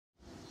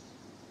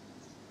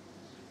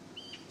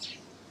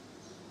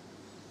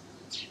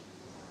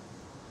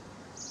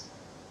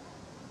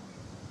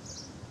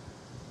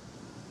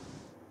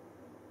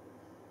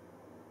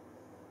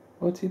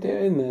What are you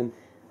doing then?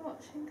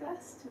 Watching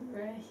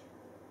Glastonbury.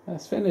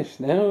 That's finished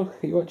now.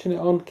 Are you watching it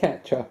on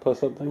catch-up or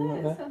something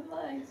like It's that? on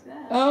live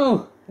now.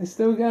 Oh, it's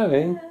still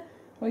going? Yeah.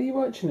 Are you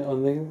watching it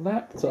on the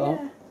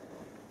laptop? Yeah.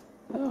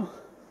 Oh,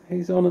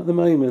 who's on at the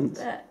moment?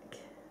 Beck.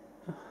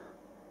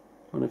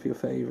 One of your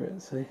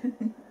favourites, eh?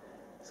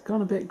 It's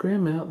gone a bit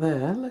grim out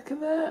there. Look at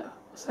that.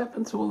 What's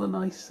happened to all the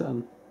nice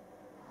sun?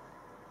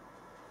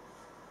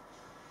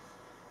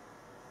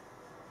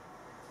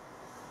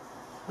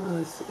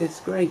 Oh,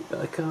 it's great that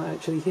I can't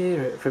actually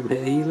hear it from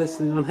here. Are you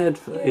listening on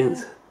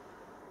headphones?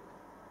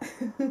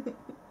 Yeah.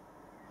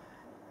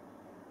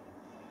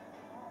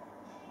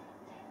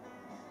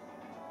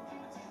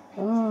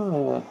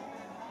 Oh,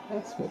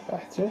 that's a bit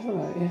better, isn't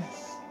it?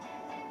 Yes.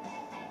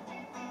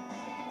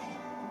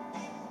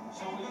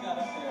 So what do you got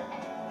up there?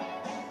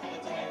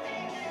 What's it make?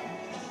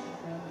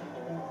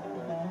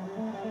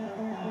 What do you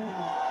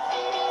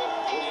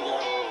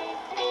got?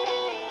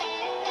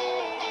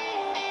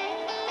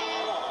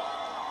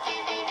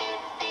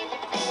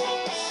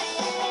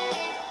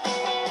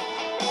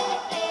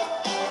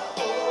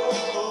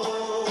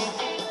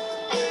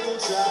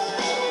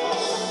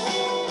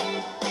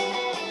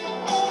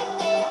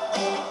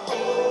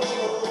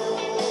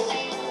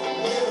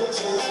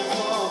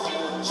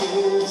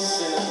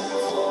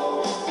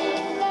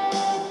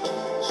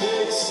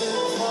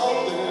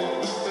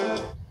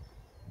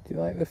 Do you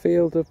like the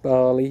field of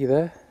barley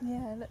there?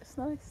 Yeah, it looks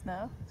nice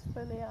now. It's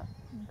fully up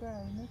and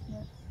grown,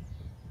 isn't it?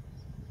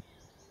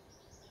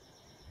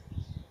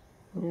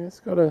 Yeah, it's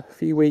got a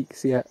few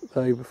weeks yet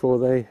though before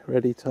they're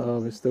ready to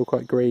harvest. Still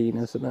quite green,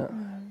 isn't it?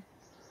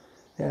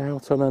 Yeah,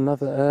 out on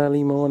another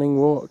early morning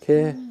walk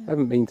here.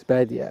 Haven't been to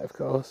bed yet, of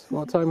course.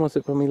 What time was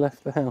it when we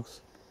left the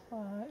house?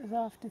 Well, it was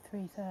after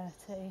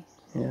 3:30.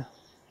 Yeah.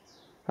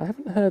 I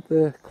haven't heard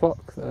the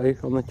clock though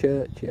on the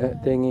church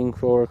yet, dinging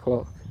 4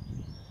 o'clock.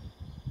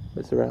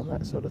 It's around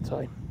that sort of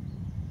time.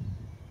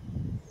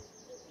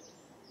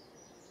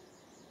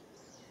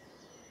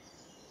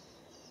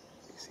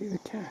 You see the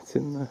cat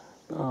in the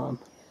barn?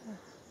 Yeah.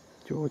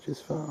 George's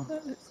farm.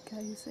 That looks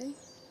cosy.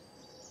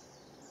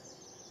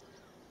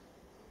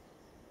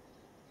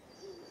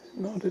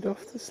 Nodded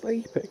off to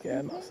sleep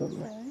again or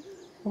something.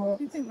 So, What?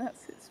 do you think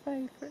that's its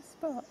favourite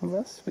spot?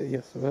 Must be,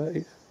 I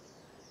suppose.